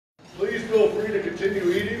Please feel free to continue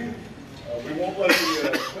eating. We won't let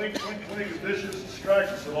the clink of dishes distract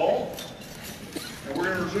us at all. And we're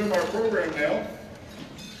going to resume our program now.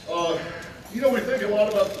 We think a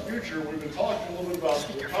lot about the future. We've been talking a little bit about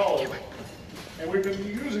the college, and we've been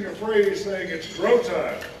using a phrase saying it's grow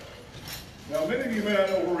time. Now, many of you may not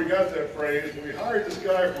know where we got that phrase. We hired this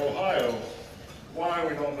guy from Ohio. Why,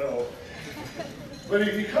 we don't know. But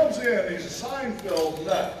he comes in, he's a Seinfeld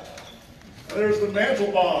nut. And there's the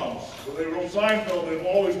mantle bombs. When they wrote Seinfeld, they'd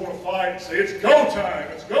always want to fight and say, it's go time,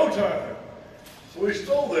 it's go time. So we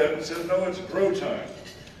stole that and said, no, it's grow time.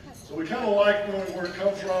 So we kind of like knowing where it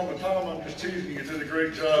comes from, and Tom, I'm just teasing you, did a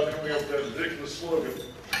great job coming up with that ridiculous slogan.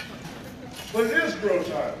 But it is grow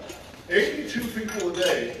time. 82 people a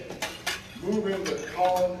day move into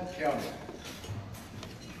Collin County.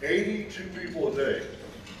 82 people a day.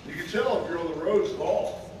 You can tell if you're on the roads at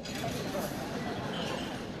all.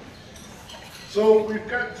 So we've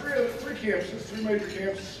got three campuses, three major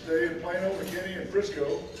campuses today in Plano, McKinney, and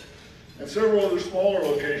Frisco, and several other smaller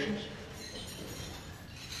locations.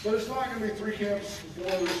 But it's not going to be three campuses and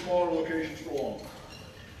four other smaller locations for long.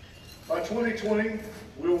 By 2020,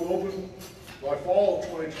 we will open, by fall of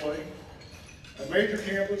 2020, a major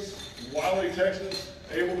campus in Wiley, Texas,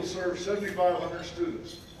 able to serve 7,500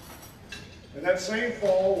 students. And that same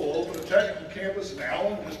fall, we'll open a technical campus in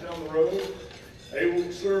Allen, just down the road, able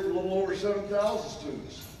to serve a little over 7,000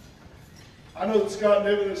 students. I know that Scott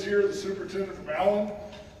Niven is here, the superintendent from Allen.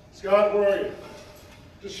 Scott, where are you?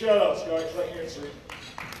 Just shout out, Scott, because I can't see.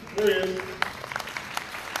 There he is.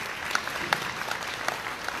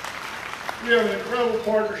 We have an incredible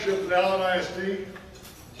partnership with Allen ISD.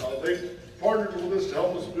 They partnered with us to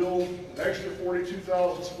help us build an extra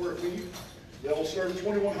 42,000 square feet that will serve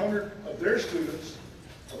 2,100 of their students,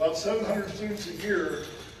 about 700 students a year,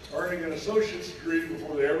 earning an associate's degree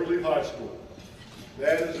before they ever leave high school.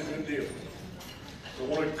 That is a good deal. So I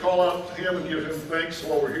want to call out to him and give him thanks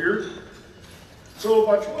while we're here. So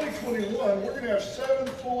by 2021, we're going to have 7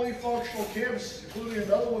 fully functional campuses, including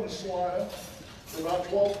another one in Salina for about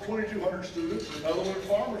 2,200 students, and another one in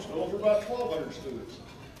Farmersville for about 1,200 students.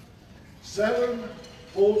 7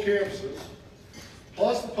 full campuses,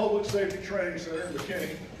 plus the Public Safety Training Center in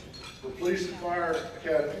McKinney for police and fire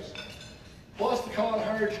academies, plus the Collin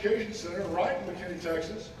Higher Education Center right in McKinney,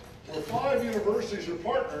 Texas, where 5 universities are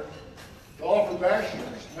partnered to offer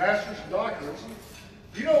bachelor's, master's, and doctorates.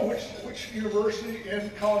 Do you know which university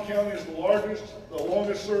in Collin County is the largest, the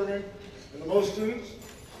longest serving, and the most students?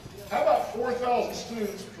 How about 4,000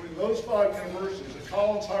 students between those 5 universities at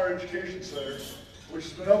Collin's Higher Education Center, which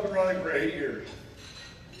has been up and running for 8 years?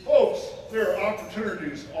 Folks, there are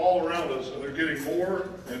opportunities all around us, and they're getting more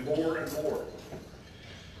and more and more.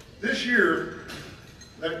 This year,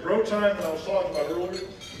 that grow time that I was talking about earlier,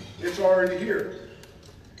 it's already here.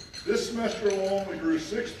 This semester alone, we grew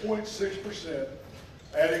 6.6%,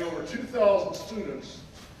 adding over 2,000 students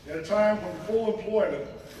in a time when full employment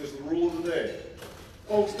is the rule of the day.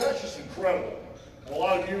 Folks, that's just incredible. And a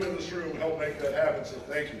lot of you in this room helped make that happen, so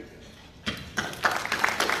thank you.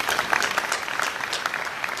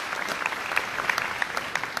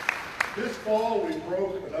 This fall, we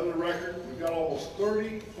broke another record. We've got almost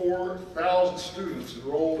 34,000 students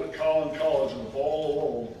enrolled at Collin College in the fall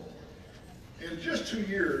alone. In just 2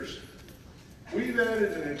 years, we've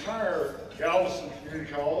added an entire Galveston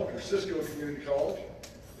Community College, or Cisco Community College.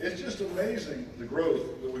 It's just amazing the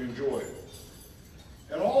growth that we enjoy.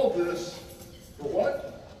 And all of this, for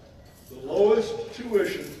what? The lowest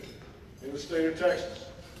tuition in the state of Texas.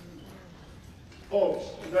 Folks,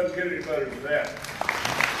 it doesn't get any better than that.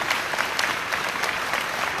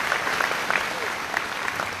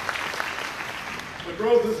 The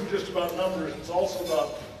growth isn't just about numbers, it's also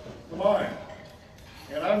about the mind.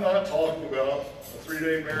 And I'm not talking about a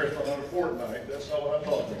 3-day marathon on a fortnight. That's not what I'm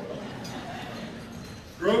talking about.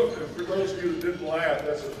 Growth, and for those of you that didn't laugh,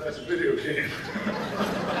 that's a video game.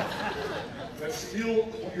 That's still,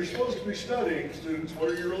 when you're supposed to be studying, students, what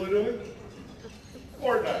are you really doing?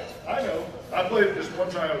 Fortnite. I know. I played it just one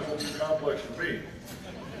time. It was a little too complex for me.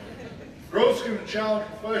 Growth's going to challenge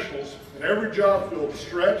professionals in every job field to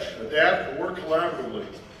stretch, adapt, and work collaboratively.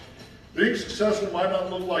 Being successful might not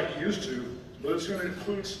look like it used to, but it's going to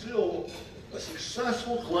include still a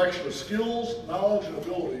successful collection of skills, knowledge, and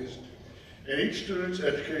abilities in each student's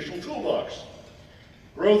educational toolbox.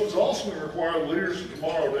 Growth is also going to require the leaders of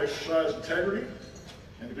tomorrow to exercise integrity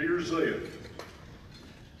and to be resilient.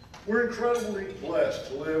 We're incredibly blessed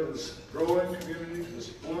to live in this growing community, this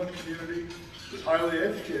affluent community, this highly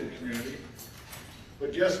educated community.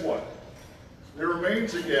 But guess what? There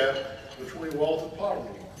remains a gap between wealth and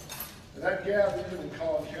poverty. And that gap, even in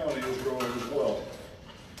Collin County, is growing as well.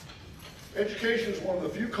 Education is one of the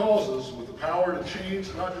few causes with the power to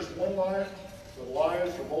change not just one life, but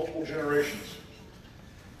lives for multiple generations.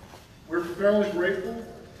 We're profoundly grateful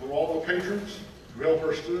for all the patrons who help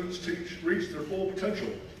our students reach their full potential.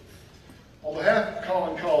 On behalf of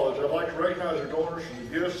Collin College, I'd like to recognize our donors for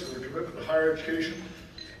the gifts and their commitment to higher education.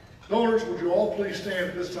 Donors, would you all please stand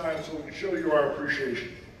at this time so we can show you our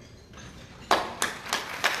appreciation.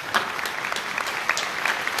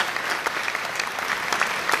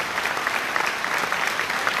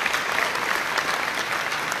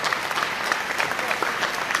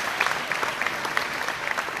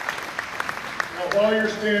 While you're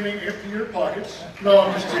standing, empty your pockets. No,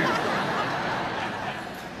 I'm just teasing.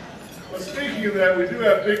 But speaking of that, we do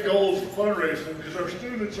have big goals for fundraising because our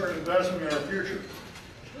students are an investment in our future.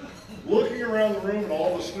 Looking around the room at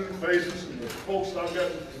all the student faces and the folks that I've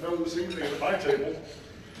gotten to know this evening at my table,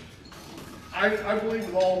 I believe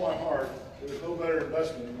with all of my heart there's no better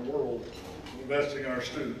investment in the world than investing in our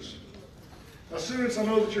students. Now students, I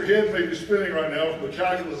know that your head may be spinning right now from the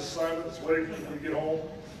calculus assignment that's waiting for you to get home.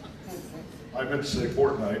 I meant to say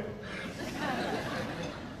fortnight.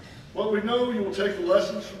 But we know you will take the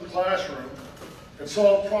lessons from the classroom and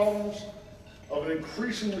solve problems of an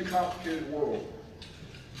increasingly complicated world.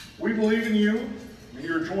 We believe in you, and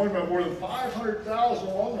you're joined by more than 500,000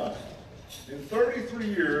 alumni. In 33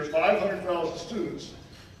 years, 500,000 students,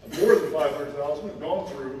 more than 500,000, have gone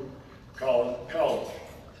through Collin College.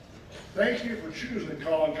 Thank you for choosing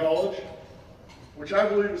Collin College, which I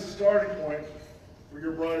believe is the starting point for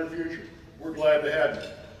your brighter future. We're glad to have you.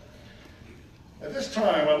 At this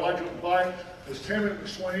time, I'd like to invite Ms. Tammy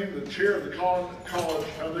McSwain, the chair of the Collin College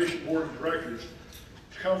Foundation Board of Directors,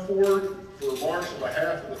 to come forward for remarks on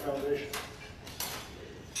behalf of the foundation.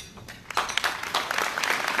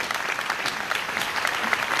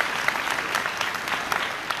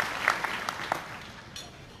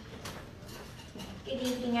 Good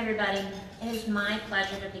evening, everybody. It is my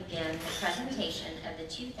pleasure to begin the presentation of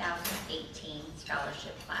the 2018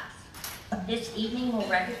 scholarship class. This evening we'll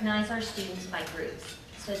recognize our students by groups.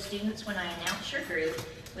 So students, when I announce your group,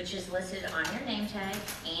 which is listed on your name tag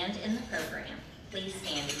and in the program, please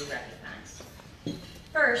stand to be recognized.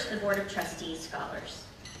 First, the Board of Trustees Scholars.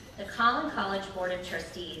 The Collin College Board of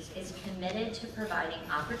Trustees is committed to providing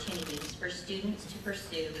opportunities for students to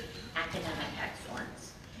pursue academic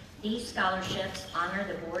excellence. These scholarships honor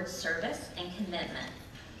the board's service and commitment.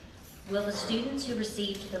 Will the students who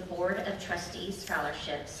received the Board of Trustees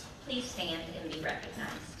scholarships please stand and be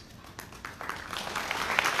recognized.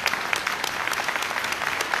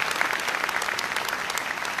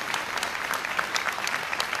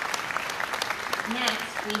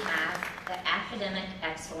 Next, we have the Academic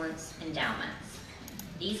Excellence Endowments.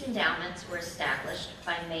 These endowments were established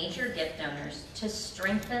by major gift donors to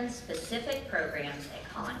strengthen specific programs at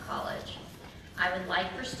Collin College. I would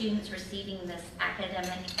like for students receiving this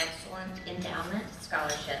Academic Excellence Endowment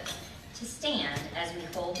Scholarship to stand as we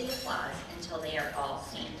hold the applause until they are all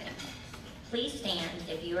standing. Please stand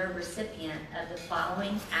if you are a recipient of the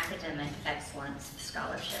following Academic Excellence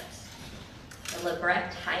Scholarships. The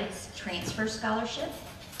LeBrecht Heights Transfer Scholarship,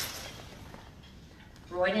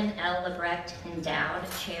 Royden L. LeBrecht Endowed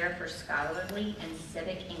Chair for Scholarly and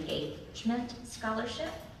Civic Engagement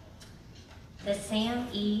Scholarship, the Sam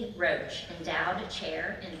E. Roach Endowed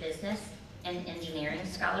Chair in Business and Engineering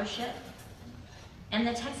Scholarship, and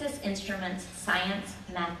the Texas Instruments Science,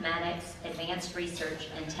 Mathematics, Advanced Research,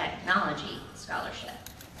 and Technology Scholarship.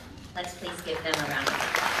 Let's please give them a round of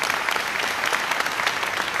applause.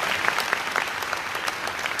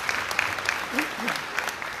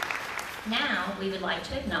 Now, we would like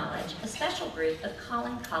to acknowledge a special group of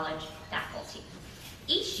Collin College faculty.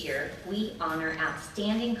 Each year, we honor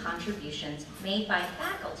outstanding contributions made by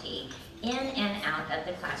faculty in and out of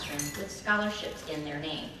the classroom with scholarships in their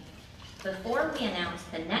name. Before we announce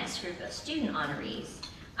the next group of student honorees,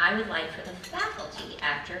 I would like for the faculty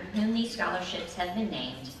after whom these scholarships have been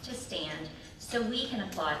named to stand so we can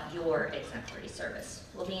applaud your exemplary service.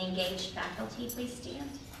 Will the engaged faculty please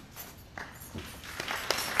stand?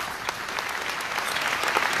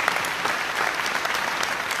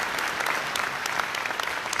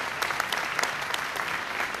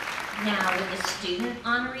 Now, will the student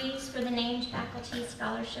honorees for the named faculty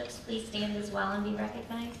scholarships please stand as well and be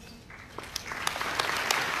recognized?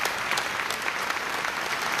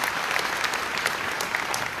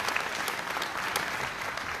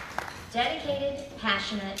 Dedicated,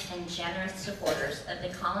 passionate, and generous supporters of the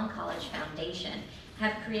Collin College Foundation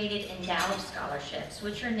have created endowed scholarships,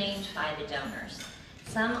 which are named by the donors.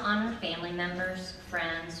 Some honor family members,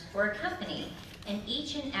 friends, or a company, and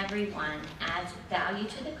each and every one adds value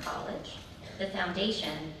to the college, the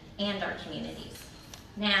foundation, and our communities.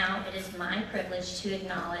 Now, it is my privilege to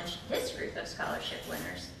acknowledge this group of scholarship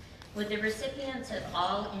winners. Would the recipients of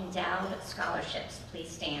all endowed scholarships please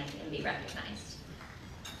stand and be recognized?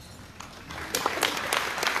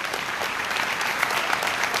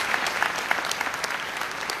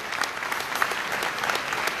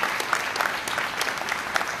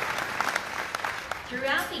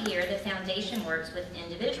 Throughout the year, the foundation works with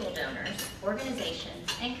individual donors, organizations,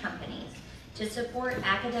 and companies to support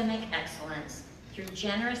academic excellence through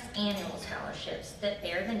generous annual scholarships that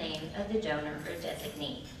bear the name of the donor or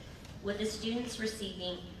designee. Would the students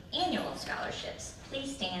receiving annual scholarships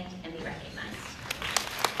please stand and be recognized?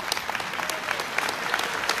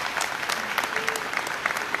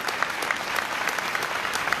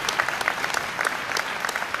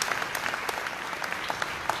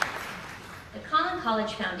 The Collin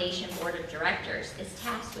College Foundation Board of Directors is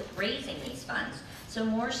tasked with raising these funds so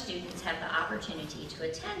more students have the opportunity to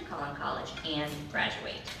attend Collin College and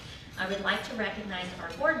graduate. I would like to recognize our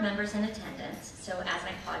board members in attendance, so as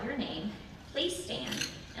I call your name, please stand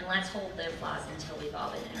and let's hold the applause until we've all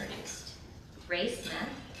been introduced. Ray Smith,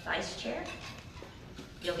 Vice Chair.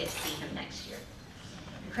 You'll get to see him next year.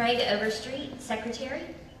 Craig Overstreet, Secretary.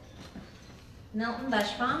 Milton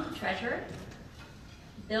Bushbaum, Treasurer.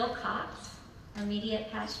 Bill Cox, immediate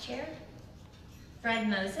past Chair. Fred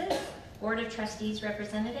Moses, Board of Trustees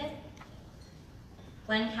Representative.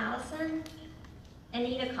 Glenn Callison,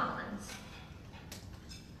 Anita Collins.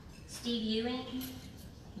 Steve Ewing,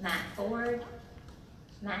 Matt Ford,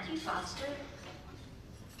 Matthew Foster,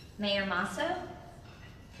 Mayor Masso,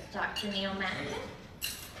 Dr. Neil Matkin,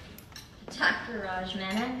 Dr. Raj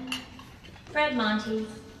Menon, Fred Montes,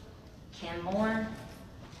 Kim Moore,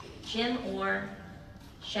 Jim Orr,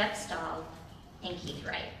 Shep Stahl, and Keith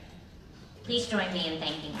Wright. Please join me in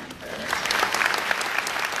thanking them for their service.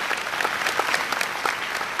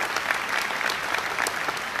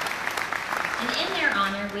 And in their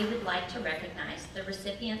honor, we would like to recognize the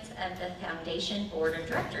recipients of the Foundation Board of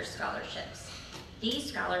Directors scholarships.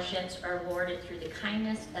 These scholarships are awarded through the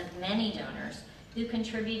kindness of many donors who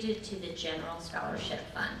contributed to the General Scholarship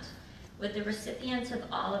Fund. Would the recipients of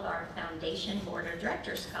all of our Foundation Board of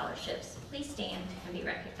Directors scholarships please stand and be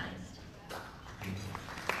recognized?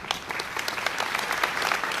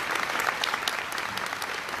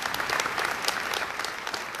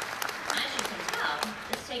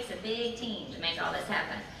 Takes a big team to make all this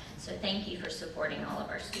happen, so thank you for supporting all of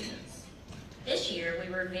our students. This year, we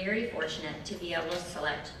were very fortunate to be able to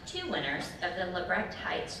select 2 winners of the LeBrecht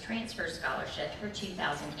Heights Transfer Scholarship for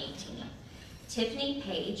 2018, Tiffany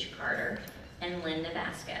Paige Carter and Linda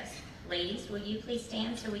Vasquez. Ladies, will you please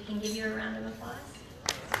stand so we can give you a round of applause?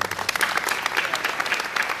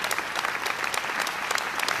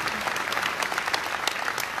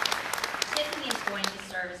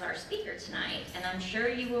 As our speaker tonight, and I'm sure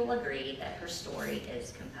you will agree that her story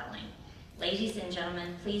is compelling. Ladies and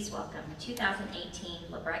gentlemen, please welcome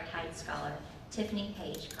 2018 LeBrecht Heights Scholar, Tiffany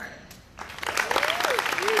Paige Carter.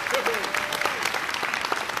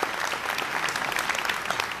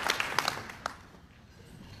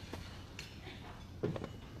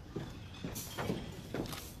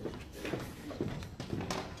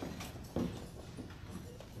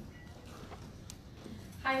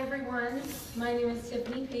 Hi everyone, my name is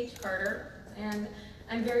Tiffany Paige Carter, and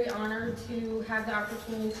I'm very honored to have the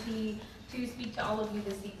opportunity to speak to all of you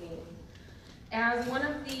this evening. As one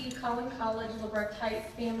of the Collin College LeBrecht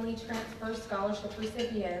Heights Family Transfer Scholarship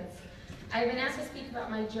recipients, I've been asked to speak about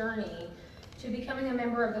my journey to becoming a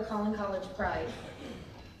member of the Collin College Pride.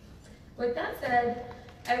 With that said,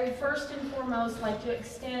 I would first and foremost like to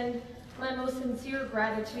extend my most sincere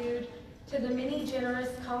gratitude to the many generous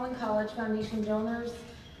Collin College Foundation donors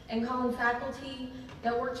and Collin faculty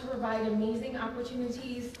that work to provide amazing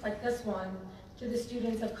opportunities like this one to the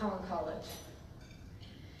students of Collin College.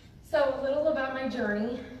 So a little about my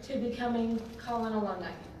journey to becoming Collin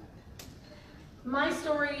alumni. My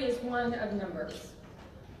story is one of numbers,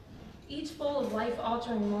 each full of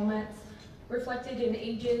life-altering moments reflected in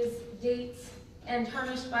ages, dates, and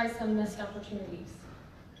tarnished by some missed opportunities.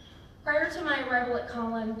 Prior to my arrival at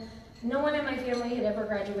Collin, no one in my family had ever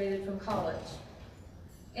graduated from college.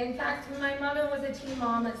 In fact, my mother was a teen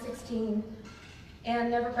mom at 16 and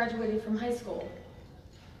never graduated from high school.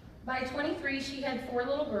 By 23, she had 4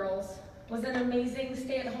 little girls, was an amazing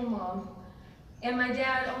stay-at-home mom, and my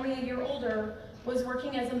dad, only a year older, was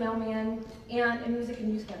working as a mailman and a music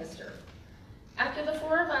and youth minister. After the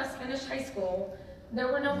 4 of us finished high school, there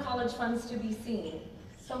were no college funds to be seen,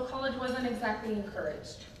 so college wasn't exactly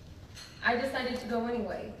encouraged. I decided to go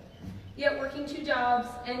anyway. Yet working 2 jobs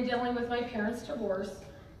and dealing with my parents' divorce,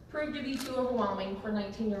 proved to be too overwhelming for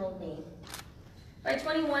 19-year-old me. By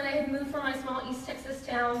 21, I had moved from my small East Texas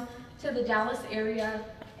town to the Dallas area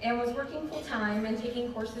and was working full-time and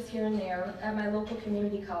taking courses here and there at my local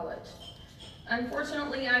community college.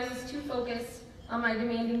 Unfortunately, I was too focused on my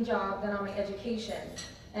demanding job than on my education,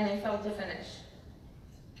 and I failed to finish.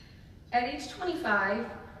 At age 25,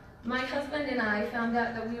 my husband and I found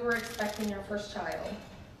out that we were expecting our first child.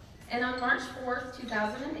 And on March 4th,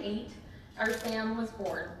 2008, our Sam was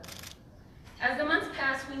born. As the months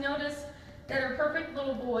passed, we noticed that our perfect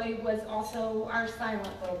little boy was also our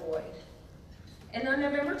silent little boy. And on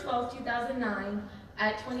November 12, 2009,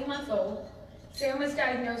 at 20 months old, Sam was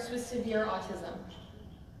diagnosed with severe autism.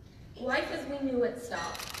 Life as we knew it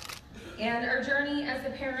stopped, and our journey as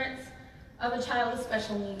the parents of a child with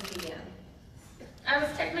special needs began. I was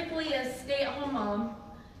technically a stay-at-home mom,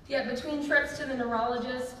 yet between trips to the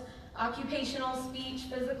neurologist, occupational, speech,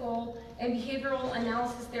 physical, and behavioral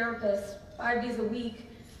analysis therapist 5 days a week,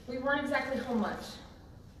 we weren't exactly home much,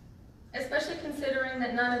 especially considering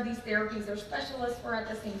that none of these therapies or specialists were at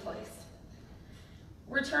the same place.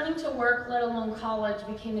 Returning to work, let alone college,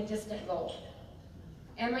 became a distant goal,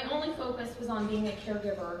 and my only focus was on being a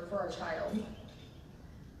caregiver for our child.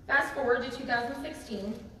 Fast forward to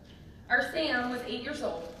 2016, our Sam was 8 years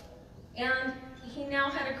old, and he now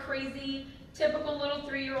had a crazy, typical little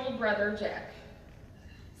 3-year-old brother, Jack.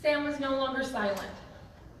 Sam was no longer silent,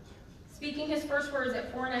 speaking his first words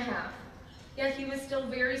at 4.5, yet he was still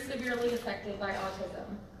very severely affected by autism.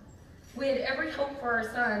 We had every hope for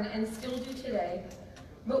our son, and still do today,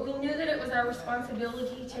 but we knew that it was our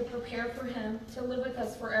responsibility to prepare for him to live with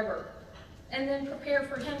us forever, and then prepare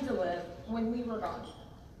for him to live when we were gone.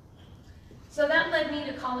 So that led me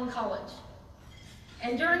to Collin College.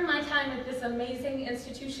 And during my time at this amazing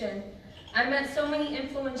institution, I met so many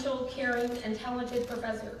influential, caring, and talented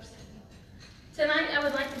professors. Tonight, I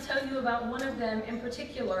would like to tell you about one of them in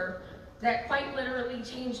particular that quite literally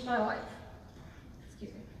changed my life.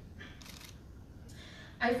 Excuse me.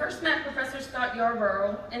 I first met Professor Scott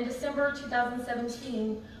Yarborough in December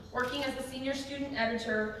 2017, working as a senior student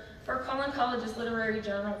editor for Collin College's literary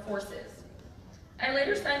journal, Forces. I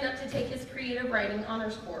later signed up to take his creative writing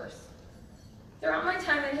honors course. Throughout my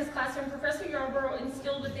time in his classroom, Professor Yarborough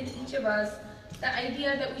instilled within each of us the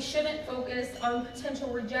idea that we shouldn't focus on potential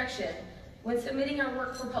rejection when submitting our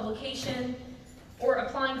work for publication or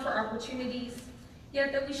applying for opportunities,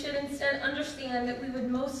 yet that we should instead understand that we would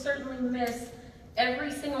most certainly miss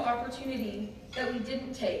every single opportunity that we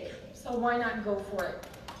didn't take, so why not go for it?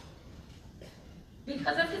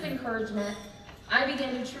 Because of his encouragement, I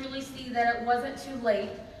began to truly see that it wasn't too late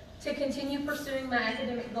to continue pursuing my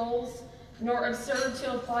academic goals, nor absurd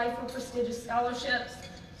to apply for prestigious scholarships,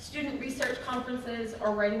 student research conferences,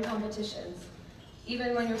 or writing competitions,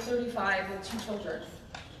 even when you're 35 with 2 children.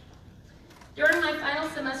 During my final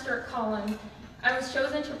semester at Collin, I was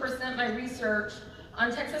chosen to present my research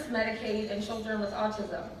on Texas Medicaid and children with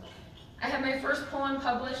autism. I had my first poem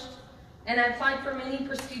published, and I applied for many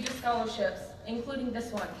prestigious scholarships, including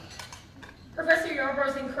this one. Professor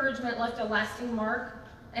Yarborough's encouragement left a lasting mark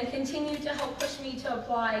and continued to help push me to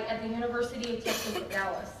apply at the University of Texas at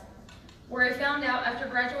Dallas, where I found out after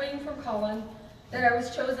graduating from Collin that I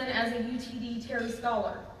was chosen as a UTD Terry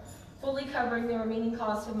Scholar, fully covering the remaining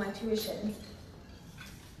cost of my tuition.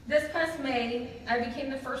 This past May, I became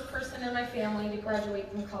the first person in my family to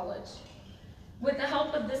graduate from college. With the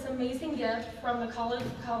help of this amazing gift from the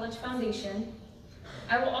College Foundation,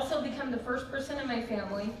 I will also become the first person in my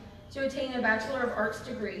family to attain a Bachelor of Arts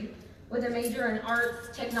degree with a major in arts,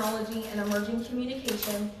 technology, and emerging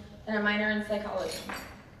communication, and a minor in psychology.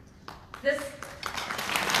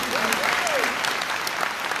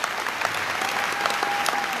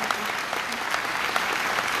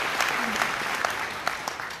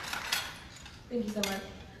 Thank you so much.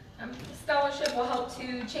 Scholarship will help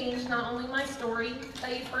to change not only my story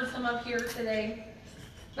that you've heard some of here today,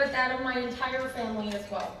 but that of my entire family as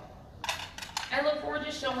well. I look forward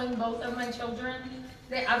to showing both of my children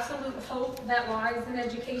the absolute hope that lies in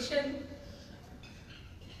education.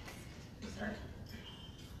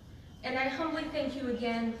 And I humbly thank you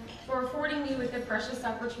again for affording me with the precious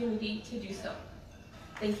opportunity to do so.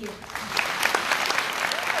 Thank you.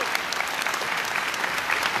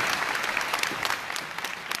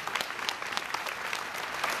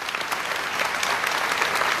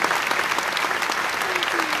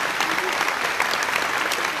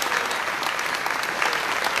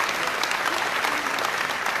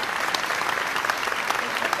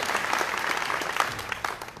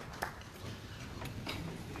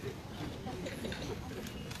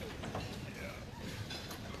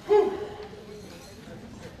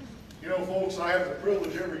 I have the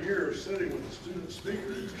privilege every year of sitting with the student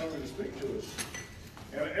speaker who's coming to speak to us.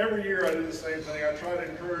 And every year I do the same thing. I try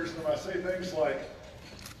to encourage them. I say things like,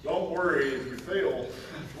 don't worry, if you fail,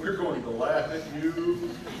 we're going to laugh at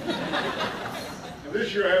you. And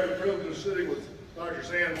this year I have the privilege of sitting with Dr.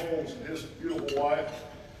 Sam Holmes and his beautiful wife.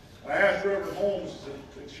 I asked Reverend Holmes,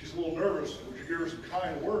 and she's a little nervous, would you give her some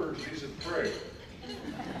kind words? And he said, pray.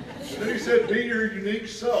 And then he said, be your unique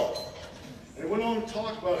self. And he went on to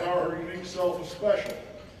talk about how her unique self is special.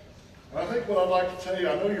 And I think what I'd like to tell you,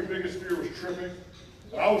 I know your biggest fear was tripping.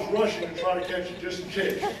 And I was rushing to try to catch it just in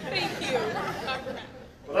case. Thank you.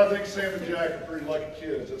 But I think Sam and Jack are pretty lucky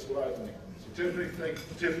kids. That's what I think. So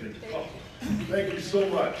Tiffany, thank you so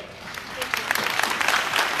much.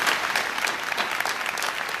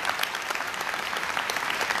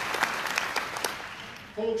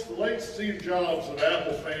 Folks, the late Steve Jobs of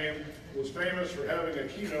Apple fame was famous for having a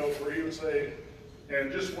keynote where he would say,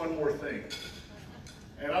 and just one more thing.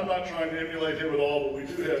 And I'm not trying to emulate him at all, but we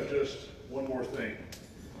do have just one more thing.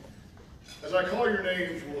 As I call your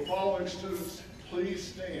names, will the following students please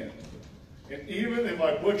stand? And even if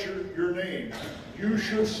I butcher your name, you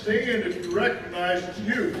should stand if you recognize it's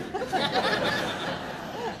you.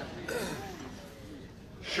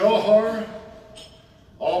 Shahar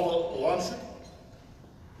Alvalansi.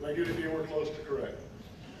 Did I get it anywhere close to correct?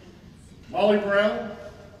 Molly Brown,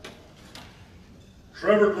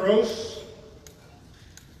 Trevor Gross,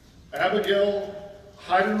 Abigail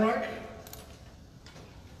Heidenreich,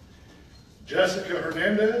 Jessica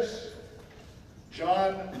Hernandez,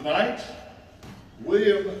 John Knight,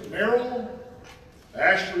 William Merrill,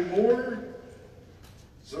 Ashley Moore,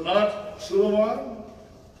 Zanat Suleiman,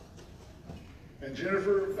 and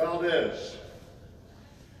Jennifer Valdez.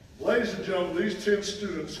 Ladies and gentlemen, these 10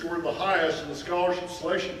 students scored the highest in the scholarship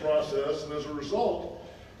selection process, and as a result,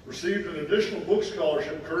 received an additional book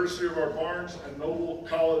scholarship courtesy of our Barnes and Noble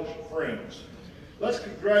College friends. Let's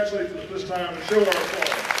congratulate them at this time and show our applause.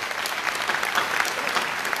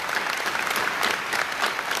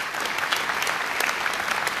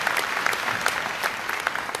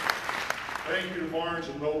 Thank you to Barnes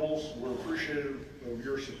and Nobles. We're appreciative of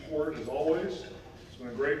your support as always. It's been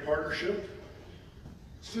a great partnership.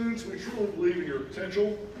 Students, we truly believe in your potential,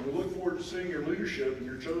 and we look forward to seeing your leadership in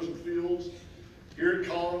your chosen fields here at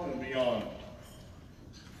Collin and beyond.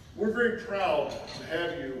 We're very proud to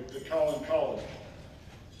have you at Collin College.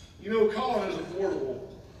 You know, Collin is affordable,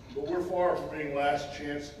 but we're far from being last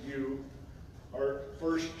chance you, our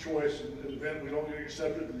first choice in the event we don't get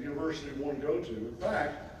accepted to the university we want to go to. In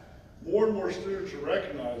fact, more and more students are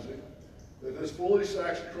recognizing that this fully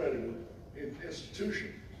SACS accredited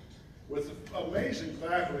institution with amazing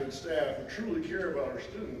faculty and staff who truly care about our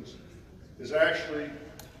students is actually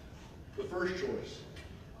the first choice.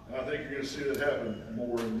 And I think you're going to see that happen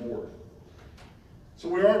more and more. So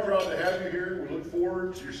we are proud to have you here. We look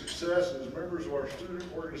forward to your success as members of our student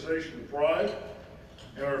organization, The Pride,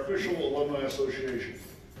 and our official alumni association.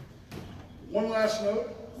 One last note,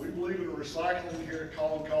 we believe in recycling here at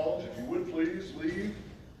Collin College. If you would please leave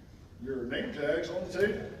your name tags on the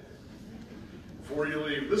table before you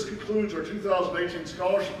leave. This concludes our 2018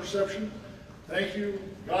 scholarship reception. Thank you,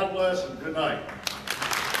 God bless, and good night.